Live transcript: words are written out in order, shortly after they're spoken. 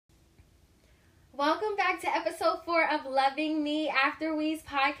Welcome back to episode 4 of Loving Me After We's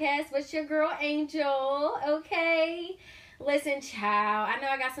podcast with your girl Angel. Okay, listen, child. I know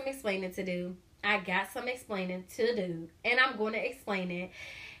I got some explaining to do. And I'm going to explain it.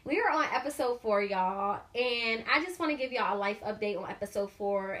 We are on episode 4, y'all, and I just want to give y'all a life update on episode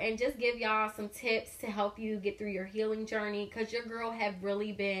 4 and just give y'all some tips to help you get through your healing journey, because your girl have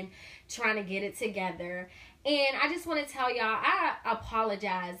really been trying to get it together. And I just want to tell y'all, I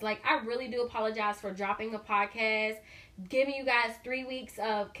apologize. Like, I really do apologize for dropping a podcast, giving you guys 3 weeks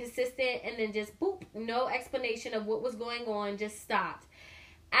of consistent, and then just boop, no explanation of what was going on, just stopped.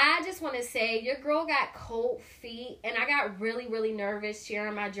 I just want to say your girl got cold feet, and I got really, really nervous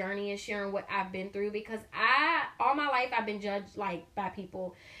sharing my journey and sharing what I've been through, because all my life I've been judged like by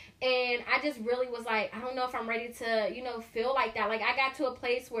people, and I just really was like, I don't know if I'm ready to, feel like that. Like, I got to a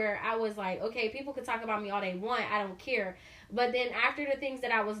place where I was like, okay, people could talk about me all they want, I don't care. But then after the things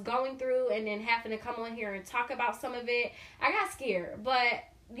that I was going through and then having to come on here and talk about some of it, I got scared. But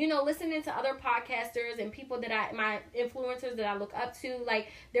listening to other podcasters and people my influencers that I look up to, like,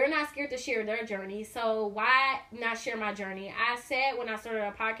 they're not scared to share their journey. So why not share my journey? I said when I started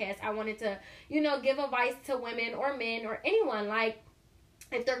a podcast, I wanted to, give advice to women or men or anyone, like,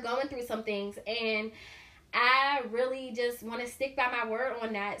 if they're going through some things. And I really just want to stick by my word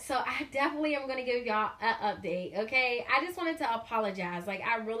on that. So I definitely am going to give y'all an update, okay? I just wanted to apologize. Like,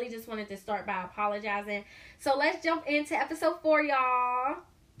 I really just wanted to start by apologizing. So let's jump into episode 4, y'all.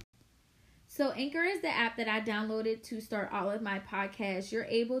 So Anchor is the app that I downloaded to start all of my podcasts. You're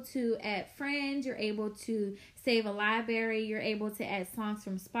able to add friends. You're able to save a library. You're able to add songs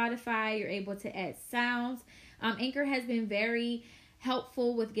from Spotify. You're able to add sounds. Anchor has been very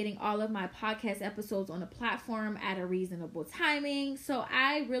helpful with getting all of my podcast episodes on the platform at a reasonable timing. So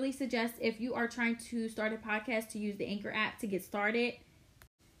I really suggest, if you are trying to start a podcast, to use the Anchor app to get started.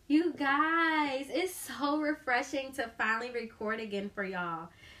 You guys, it's so refreshing to finally record again for y'all.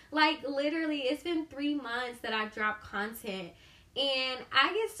 Like, literally, it's been 3 months that I've dropped content, and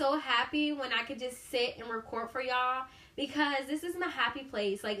I get so happy when I could just sit and record for y'all, because this is my happy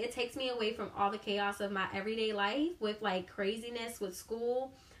place. Like, it takes me away from all the chaos of my everyday life with, like, craziness with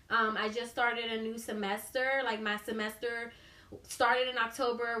school. I just started a new semester. Like, my semester started in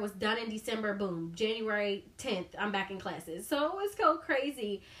October, was done in December. Boom, January 10th, I'm back in classes. So it's so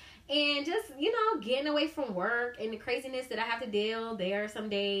crazy. And just, getting away from work and the craziness that I have to deal there some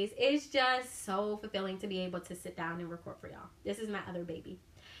days, it's just so fulfilling to be able to sit down and record for y'all. This is my other baby.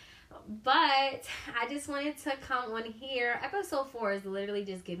 But I just wanted to come on here. Episode 4 is literally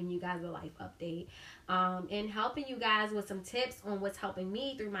just giving you guys a life update, and helping you guys with some tips on what's helping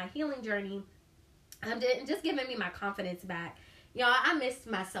me through my healing journey, and just giving me my confidence back. Y'all, I missed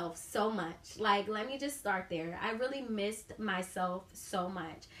myself so much. Like, let me just start there. I really missed myself so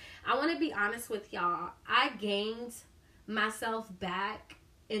much. I want to be honest with y'all. I gained myself back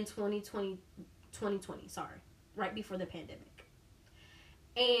in 2020, right before the pandemic.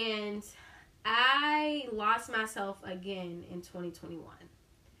 And I lost myself again in 2021.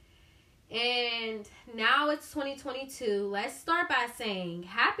 And now it's 2022. Let's start by saying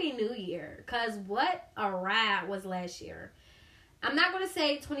Happy New Year, because what a ride was last year. I'm not going to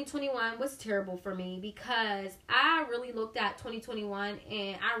say 2021 was terrible for me, because I really looked at 2021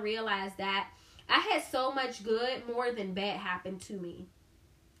 and I realized that I had so much good more than bad happen to me.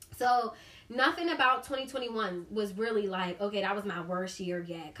 So nothing about 2021 was really like, okay, that was my worst year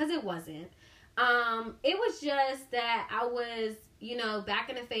yet, because it wasn't. It was just that I was,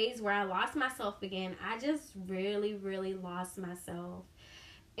 back in a phase where I lost myself again. I just really, really lost myself.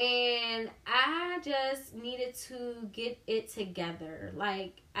 And I just needed to get it together.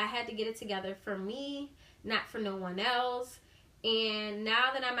 Like, I had to get it together for me, not for no one else. And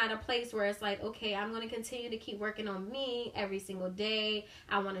now that I'm at a place where it's like, okay, I'm going to continue to keep working on me every single day.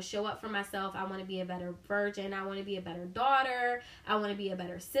 I want to show up for myself. I want to be a better virgin. I want to be a better daughter. I want to be a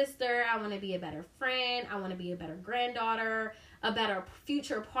better sister. I want to be a better friend. I want to be a better granddaughter, a better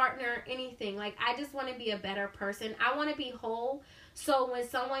future partner, anything. Like, I just want to be a better person. I want to be whole. So when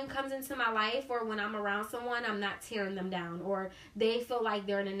someone comes into my life, or when I'm around someone, I'm not tearing them down, or they feel like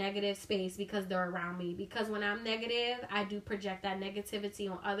they're in a negative space because they're around me. Because when I'm negative, I do project that negativity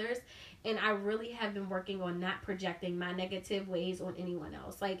on others. And I really have been working on not projecting my negative ways on anyone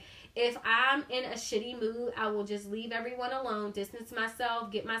else. Like, if I'm in a shitty mood, I will just leave everyone alone, distance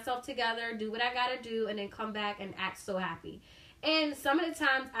myself, get myself together, do what I gotta do, and then come back and act so happy. And some of the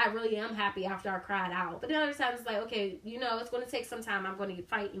times I really am happy after I cried out. But then other times it's like, okay, it's going to take some time. I'm going to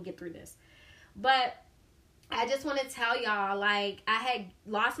fight and get through this. But I just want to tell y'all, like, I had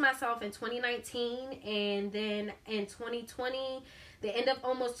lost myself in 2019. And then in 2020, the end of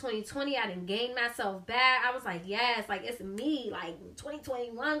almost 2020, I done gained myself back. I was like, yes, like, it's me. Like,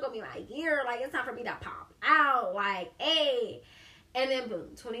 2021 gonna be my year. Like, it's time for me to pop out. Like, hey. And then, boom,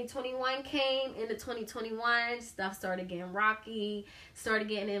 2021 came. Into 2021, stuff started getting rocky. Started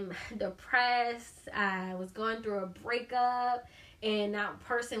getting depressed. I was going through a breakup. And that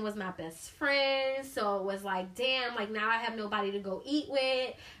person was my best friend. So it was like, damn, like, now I have nobody to go eat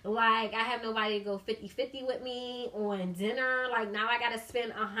with. Like, I have nobody to go 50-50 with me on dinner. Like, now I got to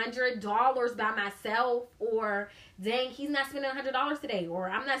spend $100 by myself. Or, dang, he's not spending $100 today. Or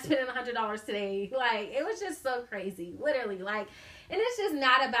I'm not spending $100 today. Like, it was just so crazy. Literally, like, and it's just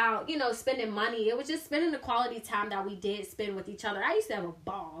not about, you know, spending money. It was just spending the quality time that we did spend with each other. I used to have a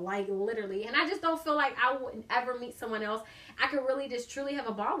ball, like, literally. And I just don't feel like I would ever meet someone else I could really just truly have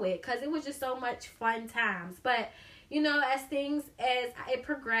a ball with, because it was just so much fun times. But, you know, as it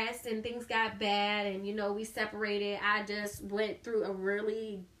progressed and things got bad and, you know, we separated, I just went through a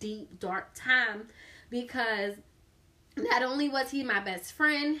really deep, dark time, because not only was he my best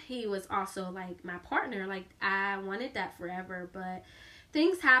friend, he was also, like, my partner. Like, I wanted that forever, but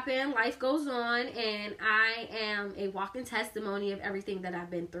things happen, life goes on, and I am a walking testimony of everything that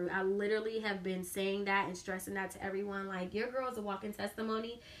I've been through. I literally have been saying that and stressing that to everyone. Like, your girl is a walking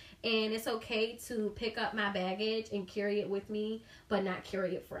testimony, and it's okay to pick up my baggage and carry it with me, but not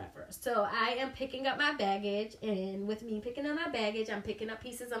carry it forever. So I am picking up my baggage, and with me picking up my baggage, I'm picking up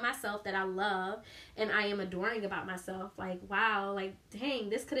pieces of myself that I love and I am adoring about myself. Like, wow, like, dang,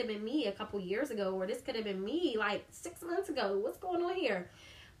 this could have been me a couple years ago, or this could have been me like 6 months ago. What's going on here?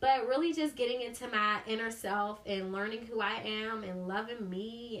 But really just getting into my inner self and learning who I am and loving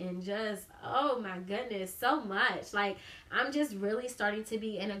me, and just, oh my goodness, so much. Like, I'm just really starting to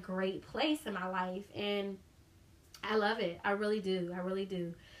be in a great place in my life, and I love it. I really do. I really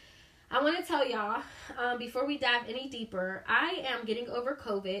do. I want to tell y'all, before we dive any deeper, I am getting over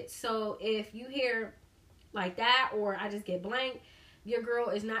COVID. So if you hear like that, or I just get blank, your girl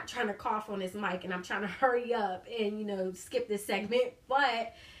is not trying to cough on this mic, and I'm trying to hurry up and, you know, skip this segment.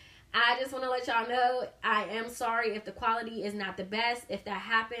 But I just want to let y'all know, I am sorry if the quality is not the best. If that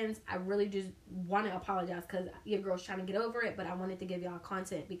happens, I really just want to apologize, because your girl's trying to get over it. But I wanted to give y'all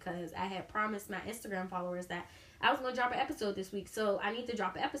content, because I had promised my Instagram followers that I was going to drop an episode this week. So I need to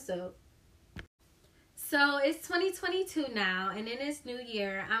drop an episode. So it's 2022 now, and in this new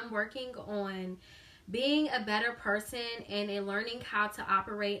year, I'm working on being a better person and in learning how to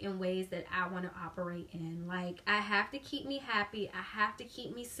operate in ways that I want to operate in. Like, I have to keep me happy. I have to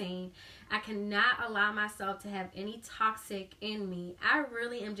keep me sane. I cannot allow myself to have any toxic in me. I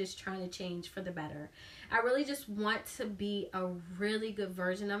really am just trying to change for the better. I really just want to be a really good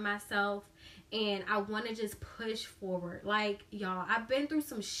version of myself, and I want to just push forward. Like, y'all, I've been through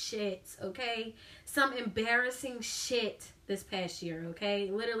some shit, okay? Some embarrassing shit this past year, okay?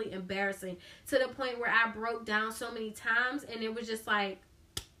 Literally embarrassing, to the point where I broke down so many times, and it was just like,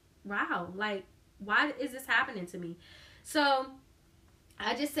 wow, like, why is this happening to me? So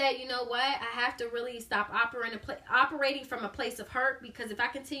I just said, you know what? I have to really stop operating from a place of hurt, because if I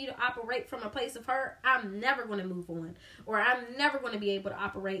continue to operate from a place of hurt, I'm never going to move on, or I'm never going to be able to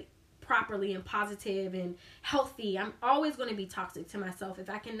operate properly and positive and healthy. I'm always going to be toxic to myself if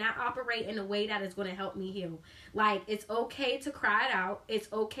I cannot operate in a way that is going to help me heal. Like, it's okay to cry it out.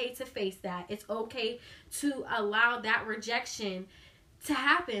 It's okay to face that. It's okay to allow that rejection to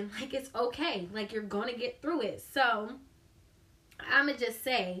happen. Like, it's okay. Like, you're going to get through it. So I'm going to just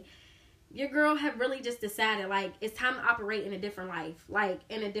say, your girl have really just decided, like, it's time to operate in a different life. Like,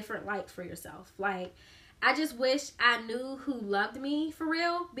 in a different light for yourself. Like, I just wish I knew who loved me for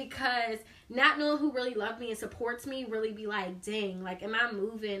real, because not knowing who really loved me and supports me really be like, dang, like, am I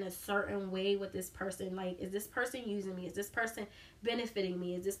moving a certain way with this person? Like, is this person using me? Is this person benefiting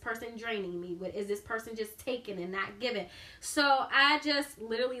me? Is this person draining me? Is this person just taking and not giving? So I just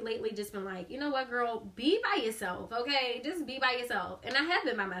literally lately just been like, you know what, girl, be by yourself, okay? Just be by yourself. And I have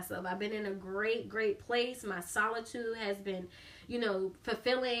been by myself. I've been in a great, great place. My solitude has been, you know,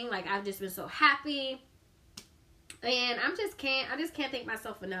 fulfilling. Like, I've just been so happy. And I just can't thank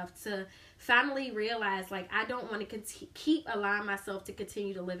myself enough to finally realize, like, I don't want to keep allowing myself to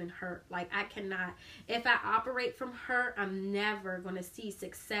continue to live in hurt. Like, I cannot. If I operate from hurt, I'm never going to see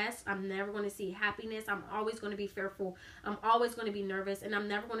success. I'm never going to see happiness. I'm always going to be fearful. I'm always going to be nervous, and I'm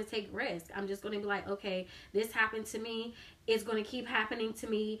never going to take risks. I'm just going to be like, okay, this happened to me. It's going to keep happening to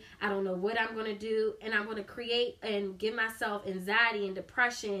me. I don't know what I'm going to do. And I'm going to create and give myself anxiety and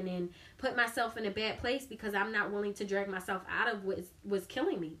depression and put myself in a bad place, because I'm not willing to drag myself out of what was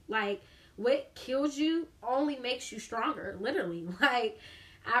killing me. Like, what kills you only makes you stronger, literally. Like,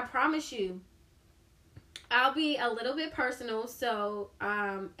 I promise you, I'll be a little bit personal. So,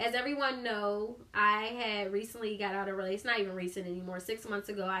 as everyone know, I had recently got out of a relationship. Not even recent anymore. 6 months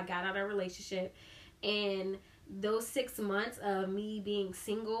ago, I got out of a relationship. And those 6 months of me being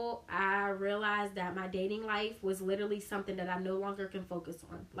single, I realized that my dating life was literally something that I no longer can focus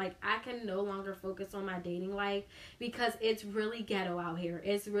on. Like, I can no longer focus on my dating life because it's really ghetto out here.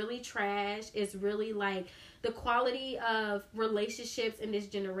 It's really trash. It's really like the quality of relationships in this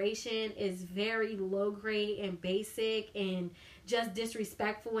generation is very low grade and basic and just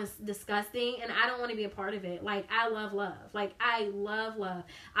disrespectful and disgusting, and I don't want to be a part of it. Like, I love love. Like, I love love.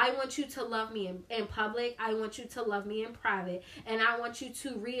 I want you to love me in public. I want you to love me in private, and I want you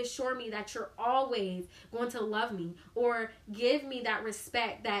to reassure me that you're always going to love me or give me that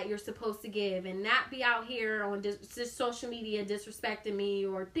respect that you're supposed to give, and not be out here on just social media disrespecting me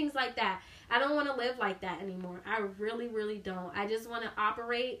or things like that. I don't want to live like that anymore. I really, really don't. I just want to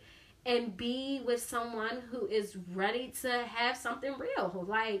operate and be with someone who is ready to have something real.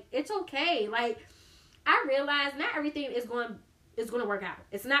 Like, it's okay. Like, I realize not everything is going to work out.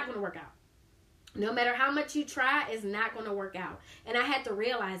 It's not going to work out. No matter how much you try, it's not going to work out. And I had to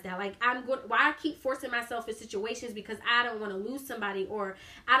realize that. Like, why I keep forcing myself in situations because I don't want to lose somebody, or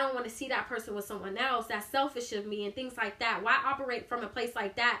I don't want to see that person with someone else. That's selfish of me and things like that. Why operate from a place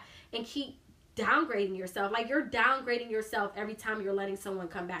like that and keep downgrading yourself? Like, you're downgrading yourself every time you're letting someone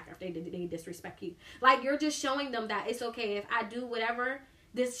come back after they disrespect you. Like, you're just showing them that it's okay if I do whatever,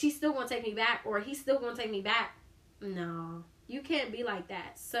 she's still gonna take me back, or he's still gonna take me back. No, you can't be like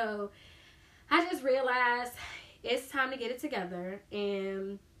that. So I just realized it's time to get it together,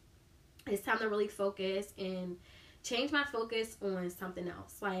 and it's time to really focus and change my focus on something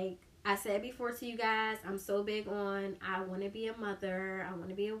else. Like I said before to you guys, I'm so big on, I want to be a mother, I want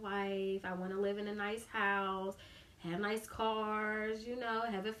to be a wife, I want to live in a nice house, have nice cars,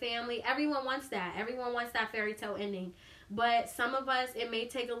 have a family. Everyone wants that. Everyone wants that fairy tale ending. But some of us, it may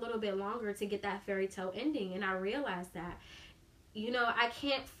take a little bit longer to get that fairy tale ending, and I realized that. I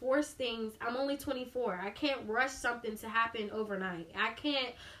can't force things. I'm only 24. I can't rush something to happen overnight. I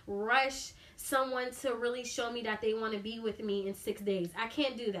can't rush someone to really show me that they want to be with me in 6 days. I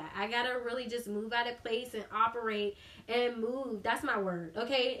can't do that. I gotta really just move out of place and operate and move. That's my word,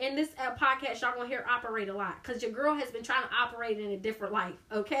 okay? In this podcast, y'all gonna hear operate a lot because your girl has been trying to operate in a different life,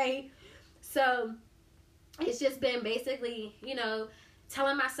 okay? So it's just been basically,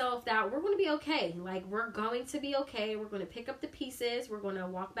 telling myself that we're going to be okay. Like, we're going to be okay. We're going to pick up the pieces. We're going to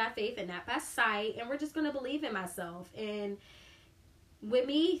walk by faith and not by sight. And we're just going to believe in myself. And with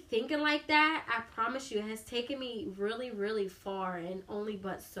me thinking like that, I promise you, it has taken me really, really far. And only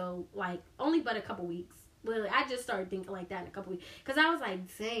but a couple weeks. Literally, I just started thinking like that in a couple weeks. Because I was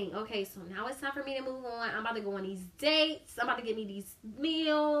like, dang, okay, so now it's time for me to move on. I'm about to go on these dates. I'm about to get me these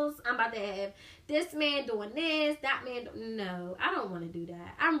meals. I'm about to have this man doing this, that man. No, I don't want to do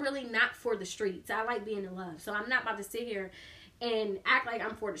that. I'm really not for the streets. I like being in love. So I'm not about to sit here and act like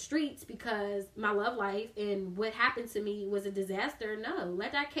I'm for the streets because my love life and what happened to me was a disaster. No,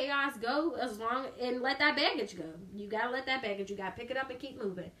 let that chaos go and let that baggage go. You got to let that baggage. You got to pick it up and keep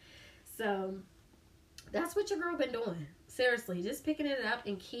moving. So that's what your girl been doing. Seriously, just picking it up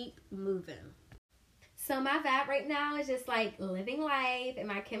and keep moving. So my vibe right now is just like living life in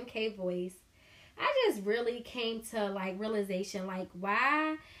my Kim K voice. I just really came to like realization, like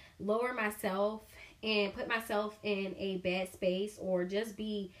why lower myself and put myself in a bad space or just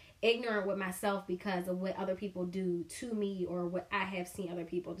be ignorant with myself because of what other people do to me or what I have seen other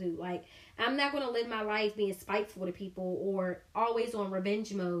people do. Like, I'm not going to live my life being spiteful to people or always on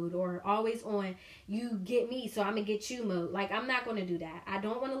revenge mode or always on you get me so I'm going to get you mode. Like, I'm not going to do that. I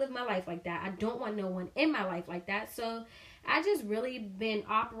don't want to live my life like that. I don't want no one in my life like that. So I just really been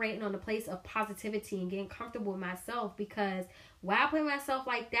operating on the place of positivity and getting comfortable with myself, because why put myself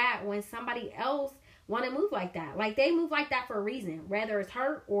like that when somebody else want to move like that? Like, they move like that for a reason. Whether it's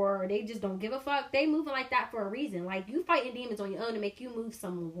hurt or they just don't give a fuck, they moving like that for a reason. Like, you fighting demons on your own to make you move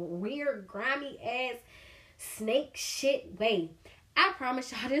some weird, grimy ass snake shit way. I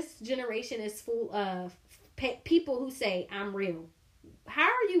promise y'all, this generation is full of people who say, I'm real. How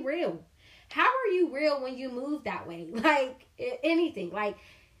are you real? How are you real when you move that way? Like, anything. Like,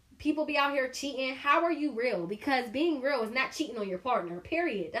 people be out here cheating. How are you real? Because being real is not cheating on your partner,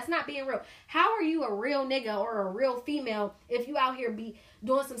 period. That's not being real. How are you a real nigga or a real female if you out here be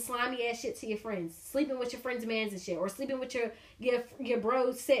doing some slimy ass shit to your friends, sleeping with your friends' mans and shit, or sleeping with your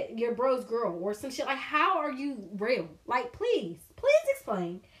bro's girl or some shit? Like, how are you real? Like, please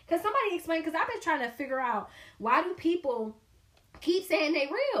explain. Because somebody explain, because I've been trying to figure out, why do people keep saying they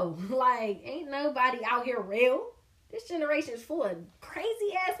real? Like, ain't nobody out here real. This generation is full of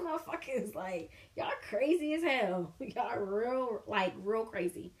crazy ass motherfuckers. Like, y'all crazy as hell. Y'all real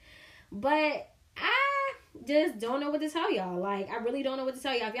crazy. But I just don't know what to tell y'all. Like, I really don't know what to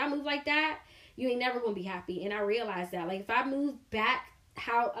tell y'all. If y'all move like that, you ain't never gonna be happy. And I realize that. Like, if I move back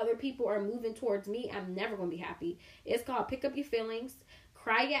how other people are moving towards me, I'm never gonna be happy. It's called pick up your feelings,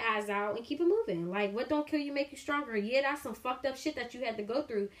 cry your eyes out, and keep it moving. Like, what don't kill you make you stronger. Yeah, that's some fucked up shit that you had to go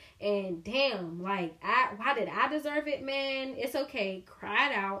through. And damn, like, why did I deserve it, man? It's okay. Cry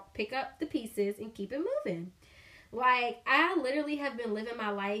it out, pick up the pieces, and keep it moving. Like, I literally have been living my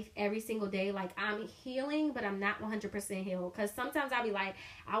life every single day. Like, I'm healing, but I'm not 100% healed. Because sometimes I'll be like,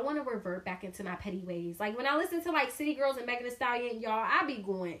 I want to revert back into my petty ways. Like, when I listen to, like, City Girls and Megan Thee Stallion, y'all, I be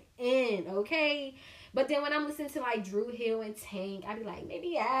going in, okay? But then when I'm listening to, like, Dru Hill and Tank, I be like,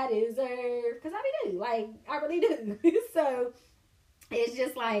 maybe I deserve. Because I be do. Like, I really do. So, it's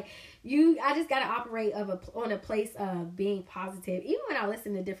just like, I just got to operate on a place of being positive. Even when I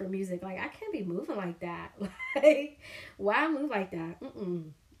listen to different music, like, I can't be moving like that. Like, why move like that?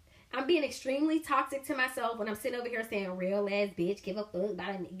 I'm being extremely toxic to myself when I'm sitting over here saying, real ass bitch, give a fuck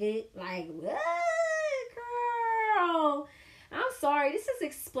about a nigga. Like, what, girl? I'm sorry. This is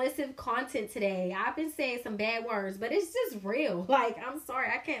explicit content today. I've been saying some bad words, but it's just real. Like, I'm sorry.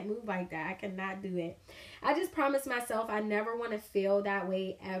 I can't move like that. I cannot do it. I just promised myself I never want to feel that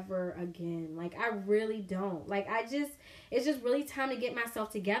way ever again. Like, I really don't. Like, it's just really time to get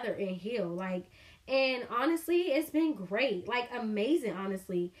myself together and heal. Like, and honestly, it's been great. Like, amazing,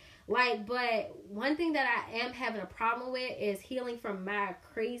 honestly. Like, but one thing that I am having a problem with is healing from my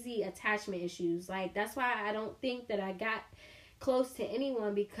crazy attachment issues. Like, that's why I don't think that I got close to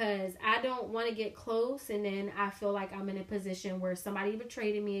anyone, because I don't want to get close and then I feel like I'm in a position where somebody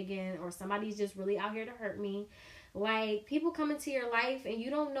betrayed me again, or somebody's just really out here to hurt me. Like, people come into your life and you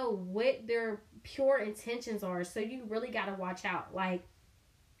don't know what their pure intentions are, so you really got to watch out. Like,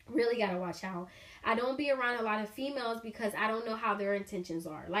 really got to watch out. I don't be around a lot of females because I don't know how their intentions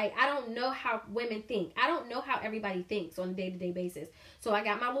are. Like, I don't know how women think. I don't know how everybody thinks on a day-to-day basis. So I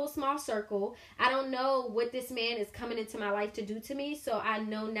got my little small circle. I don't know what this man is coming into my life to do to me. So I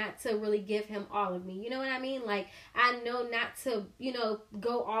know not to really give him all of me. You know what I mean? Like, I know not to,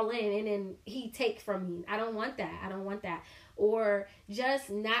 go all in and then he take from me. I don't want that. I don't want that. Or just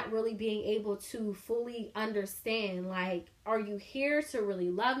not really being able to fully understand, like, are you here to really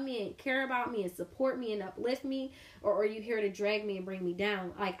love me and care about me and support me and uplift me? Or are you here to drag me and bring me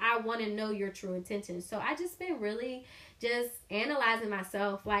down? Like, I want to know your true intentions. So I just been really just analyzing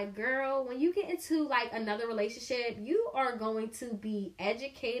myself. Like, girl, when you get into, like, another relationship, you are going to be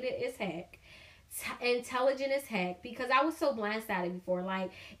educated as heck, intelligent as heck, because I was so blindsided before.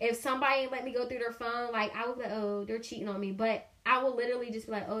 Like, if somebody let me go through their phone, like, I would be like, oh, they're cheating on me. But I will literally just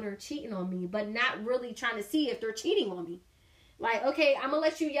be like, oh, they're cheating on me, but not really trying to see if they're cheating on me. Like, okay, I'm gonna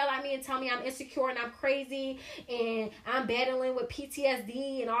let you yell at me and tell me I'm insecure and I'm crazy and I'm battling with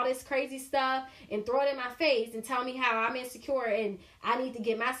PTSD and all this crazy stuff, and throw it in my face and tell me how I'm insecure and I need to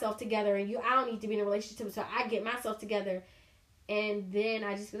get myself together, and I don't need to be in a relationship so I get myself together. And then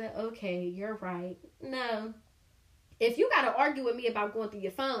I just be like, okay, you're right. No. If you got to argue with me about going through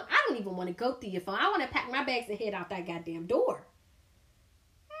your phone, I don't even want to go through your phone. I want to pack my bags and head out that goddamn door.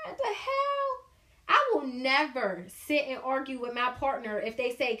 What the hell? I will never sit and argue with my partner if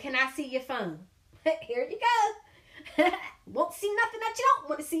they say, can I see your phone? Here you go. Won't see nothing that you don't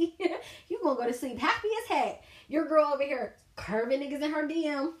want to see. You're going to go to sleep happy as heck. Your girl over here curving niggas in her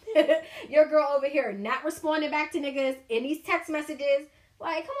DM. Your girl over here not responding back to niggas in these text messages.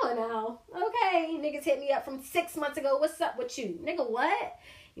 Like, come on now. Okay, niggas hit me up from 6 months ago. What's up with you? Nigga, what?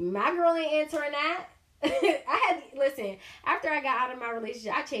 My girl ain't answering that. Listen, after I got out of my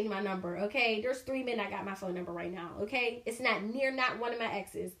relationship, I changed my number, okay? There's 3 men that got my phone number right now, okay? It's not one of my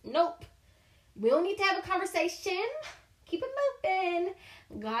exes. Nope. We don't need to have a conversation. Keep it moving.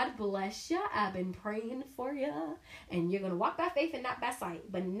 God bless you. I've been praying for you. And you're going to walk by faith and not by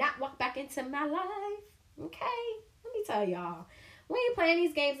sight. But not walk back into my life. Okay? Let me tell y'all. We ain't playing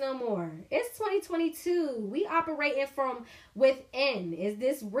these games no more. It's 2022. We operating from within. Is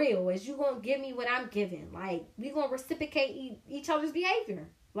this real? Is you going to give me what I'm giving? Like, we going to reciprocate each other's behavior.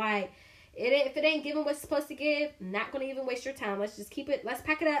 Like, if it ain't giving what's supposed to give, not going to even waste your time. Let's just keep it. Let's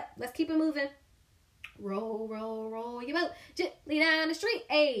pack it up. Let's keep it moving. Roll, roll, roll your boat gently down the street.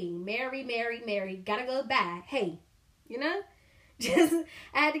 Hey, Mary, Mary, Mary, gotta go by. Hey, just,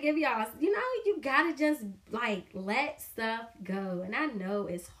 I had to give y'all, you gotta just, like, let stuff go. And I know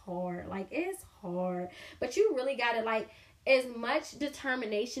it's hard. Like, it's hard. But you really gotta, like, as much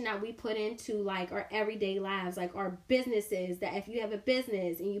determination that we put into like our everyday lives, like our businesses, that if you have a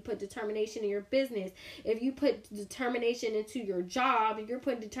business and you put determination in your business, if you put determination into your job, if you're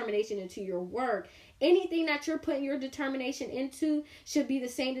putting determination into your work, anything that you're putting your determination into should be the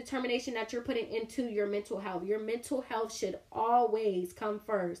same determination that you're putting into your mental health. Your mental health should always come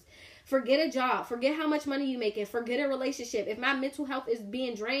first. Forget a job. Forget how much money you making. Forget a relationship. If my mental health is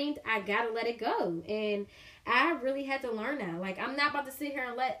being drained, I gotta let it go. And I really had to learn that. Like, I'm not about to sit here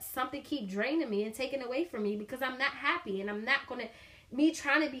and let something keep draining me and taking away from me because I'm not happy. And I'm not going to, me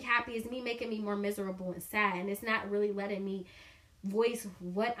trying to be happy is me making me more miserable and sad. And it's not really letting me voice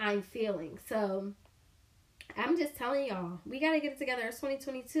what I'm feeling. So, I'm just telling y'all, we got to get it together. It's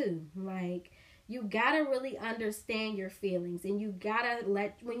 2022. Like, you got to really understand your feelings. And you got to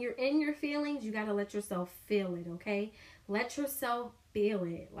when you're in your feelings, you got to let yourself feel it, okay? Let yourself feel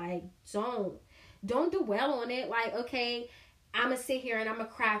it. Like, don't dwell on it. Like, okay, I'm going to sit here and I'm going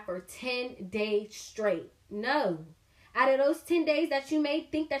to cry for 10 days straight. No. Out of those 10 days that you may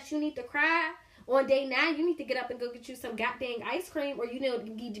think that you need to cry, on day 9, you need to get up and go get you some goddamn ice cream, or you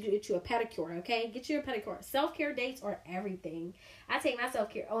need to get you a pedicure, okay? Get you a pedicure. Self-care dates are everything. I take my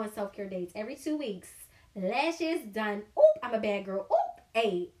self-care on self-care dates every 2 weeks. Lashes done. Oop, I'm a bad girl. Oop,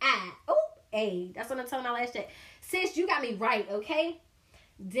 hey, oop, hey. That's what I'm telling my lash day. Sis, you got me right, okay?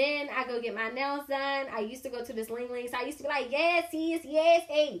 Then I go get my nails done. I used to go to this Ling Ling. So I used to be like, yes, sis, yes,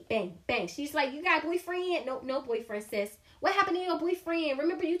 hey, bang, bang. She's like, you got a boyfriend? Nope, no boyfriend, sis. What happened to your boyfriend?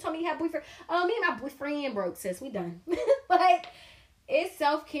 Remember you told me you had a boyfriend? Oh, me and my boyfriend broke, sis. We done. Like, it's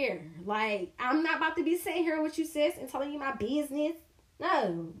self-care. Like, I'm not about to be sitting here with you, sis, and telling you my business.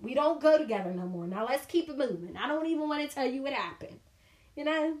 No, we don't go together no more. Now, let's keep it moving. I don't even want to tell you what happened. You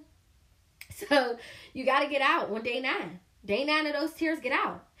know? So, you got to get out on day 9. Day 9 of those tears get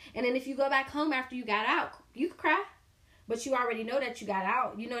out. And then if you go back home after you got out, you can cry. But you already know that you got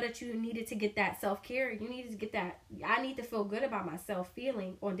out. You know that you needed to get that self-care. You needed to get that. I need to feel good about myself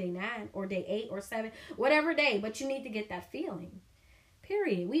feeling on day 9 or day 8 or 7. Whatever day. But you need to get that feeling.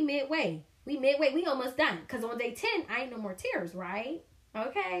 Period. We midway. We almost done. Because on day 10, I ain't no more tears, right?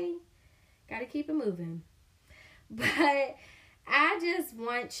 Okay. Got to keep it moving. But I just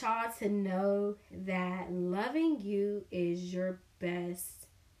want y'all to know that loving you is your best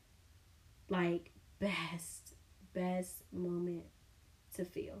moment to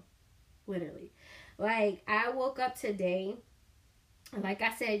feel. Literally. Like, I woke up today. Like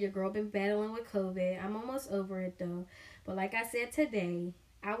I said, your girl been battling with COVID. I'm almost over it though. But like I said today,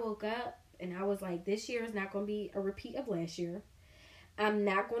 I woke up and I was like, this year is not going to be a repeat of last year. I'm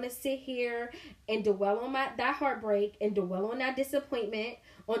not going to sit here and dwell on that heartbreak and dwell on that disappointment,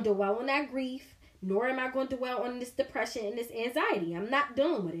 dwell on that grief, nor am I going to dwell on this depression and this anxiety. I'm not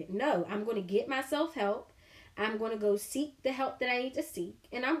dealing with it. No, I'm going to get myself help. I'm going to go seek the help that I need to seek.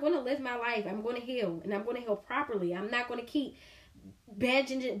 And I'm going to live my life. I'm going to heal. And I'm going to heal properly. I'm not going to keep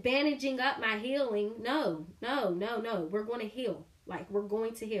bandaging up my healing. No. We're going to heal. Like, we're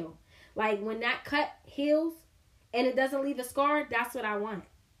going to heal. Like, when that cut heals and it doesn't leave a scar, that's what I want.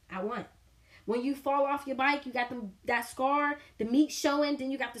 When you fall off your bike, you got that scar, the meat showing,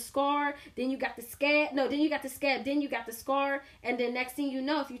 then you got the scar, then you got the scab. No, then you got the scab, then you got the scar. And then next thing you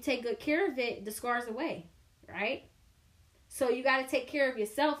know, if you take good care of it, the scar's away, right? So you got to take care of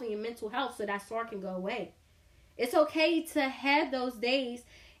yourself and your mental health so that scar can go away. It's okay to have those days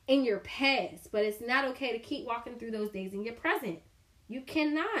in your past, but it's not okay to keep walking through those days in your present. You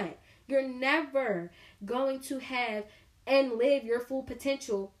cannot. You're never going to have and live your full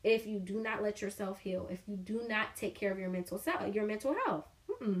potential if you do not let yourself heal, if you do not take care of your mental health.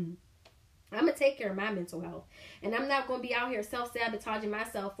 I'm going to take care of my mental health. And I'm not going to be out here self-sabotaging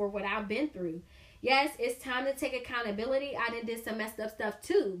myself for what I've been through. Yes, it's time to take accountability. I did some messed up stuff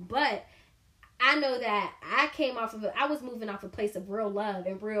too, but I know that I was moving off a place of real love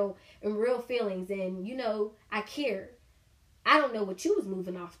and real feelings, and you know, I care. I don't know what you was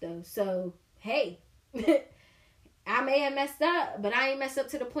moving off though. So, hey, I may have messed up, but I ain't messed up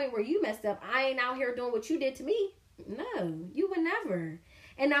to the point where you messed up. I ain't out here doing what you did to me. No, you would never.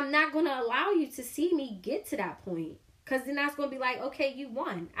 And I'm not going to allow you to see me get to that point. Because then that's going to be like, okay, you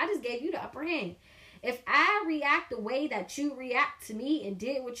won. I just gave you the upper hand. If I react the way that you react to me and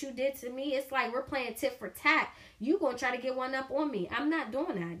did what you did to me, it's like we're playing tit for tat. You going to try to get one up on me. I'm not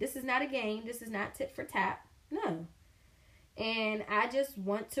doing that. This is not a game. This is not tit for tat. No. And I just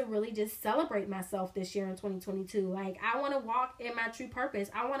want to really just celebrate myself this year in 2022. Like, I want to walk in my true purpose.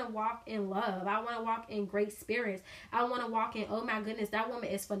 I want to walk in love. I want to walk in great spirits. I want to walk in, oh my goodness, that woman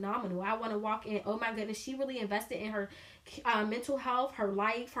is phenomenal. I want to walk in, oh my goodness, she really invested in her mental health, her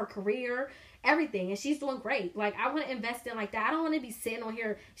life, her career, everything. And she's doing great. Like, I want to invest in like that. I don't want to be sitting on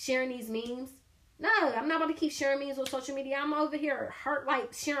here sharing these memes. No, I'm not about to keep sharing memes on social media. I'm over here hurt,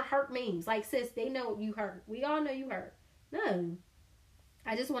 like sharing hurt memes. Like, sis, they know you hurt. We all know you hurt. No,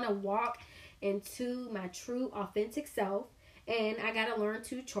 I just want to walk into my true, authentic self, and I got to learn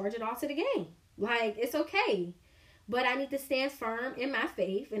to charge it all to the game. Like, it's okay, but I need to stand firm in my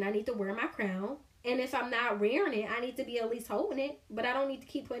faith, and I need to wear my crown, and if I'm not wearing it, I need to be at least holding it, but I don't need to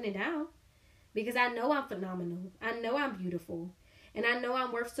keep putting it down, because I know I'm phenomenal. I know I'm beautiful, and I know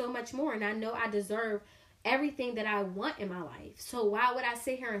I'm worth so much more, and I know I deserve everything that I want in my life. So why would I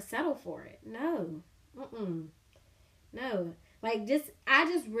sit here and settle for it? No. No. Like, I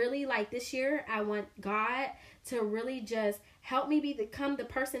just really, like, this year, I want God to really just help me become the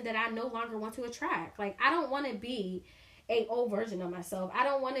person that I no longer want to attract. Like, I don't want to be a old version of myself. I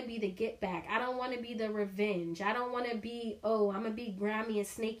don't want to be the get back. I don't want to be the revenge. I don't want to be, I'm going to be grimy and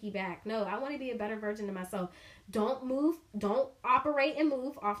snaky back. No, I want to be a better version of myself. Don't operate and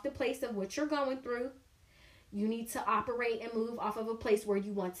move off the place of what you're going through. You need to operate and move off of a place where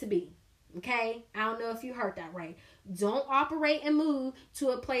you want to be. Okay? I don't know if you heard that right. Don't operate and move to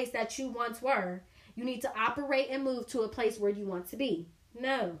a place that you once were. You need to operate and move to a place where you want to be.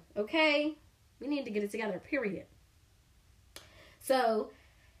 No. Okay? We need to get it together, period. So,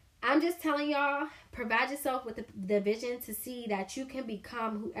 I'm just telling y'all, provide yourself with the vision to see that you can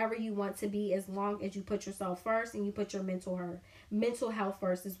become whoever you want to be as long as you put yourself first and you put your mental health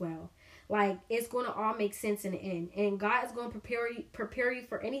first as well. Like, it's going to all make sense in the end. And God is going to prepare you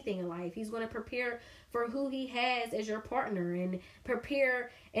for anything in life. He's going to prepare for who he has as your partner, and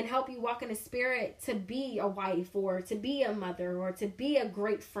prepare and help you walk in the spirit to be a wife, or to be a mother, or to be a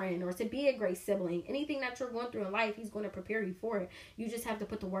great friend, or to be a great sibling. Anything that you're going through in life, he's going to prepare you for it. You just have to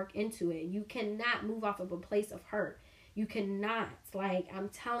put the work into it. You cannot move off of a place of hurt. You cannot. Like, I'm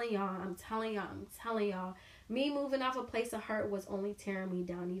telling y'all. Me moving off a place of hurt was only tearing me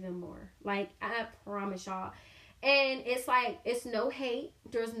down even more. Like, I promise y'all. And it's like, it's no hate.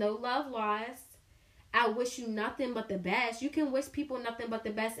 There's no love lost. I wish you nothing but the best. You can wish people nothing but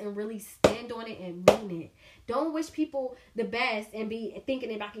the best and really stand on it and mean it. Don't wish people the best and be thinking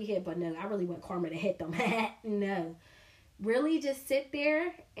in the back of your head, but no, I really want karma to hit them. No. Really just sit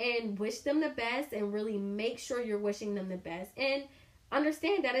there and wish them the best, and really make sure you're wishing them the best. And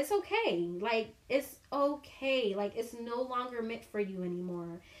understand that it's okay. Like, it's okay. Like, it's no longer meant for you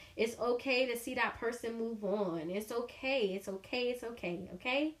anymore. It's okay to see that person move on. It's okay. It's okay. It's okay.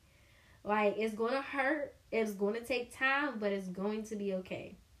 Okay? Like, it's going to hurt. It's going to take time, but it's going to be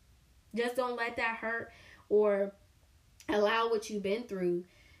okay. Just don't let that hurt or allow what you've been through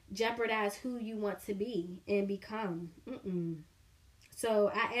jeopardize who you want to be and become. So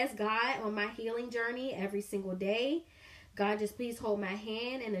I ask God on my healing journey every single day, God, just please hold my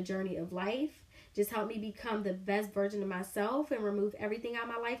hand in the journey of life. Just help me become the best version of myself and remove everything out of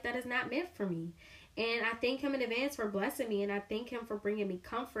my life that is not meant for me. And I thank him in advance for blessing me, and I thank him for bringing me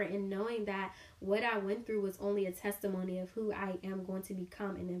comfort and knowing that what I went through was only a testimony of who I am going to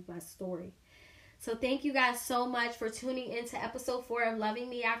become and in my story. So thank you guys so much for tuning into episode 4 of Loving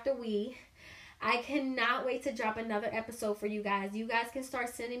Me After We. I cannot wait to drop another episode for you guys. You guys can start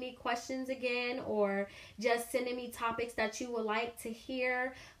sending me questions again, or just sending me topics that you would like to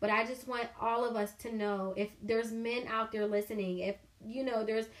hear. But I just want all of us to know, if there's men out there listening, if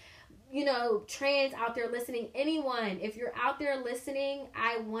there's trans out there listening, anyone, if you're out there listening,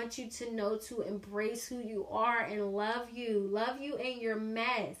 I want you to know to embrace who you are and love you in your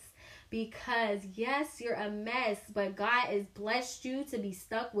mess. Because yes, you're a mess, but God has blessed you to be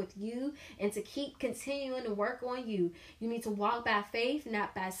stuck with you and to keep continuing to work on you. You need to walk by faith,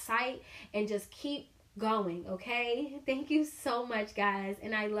 not by sight, and just keep going, okay? Thank you so much, guys,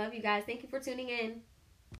 and I love you guys. Thank you for tuning in.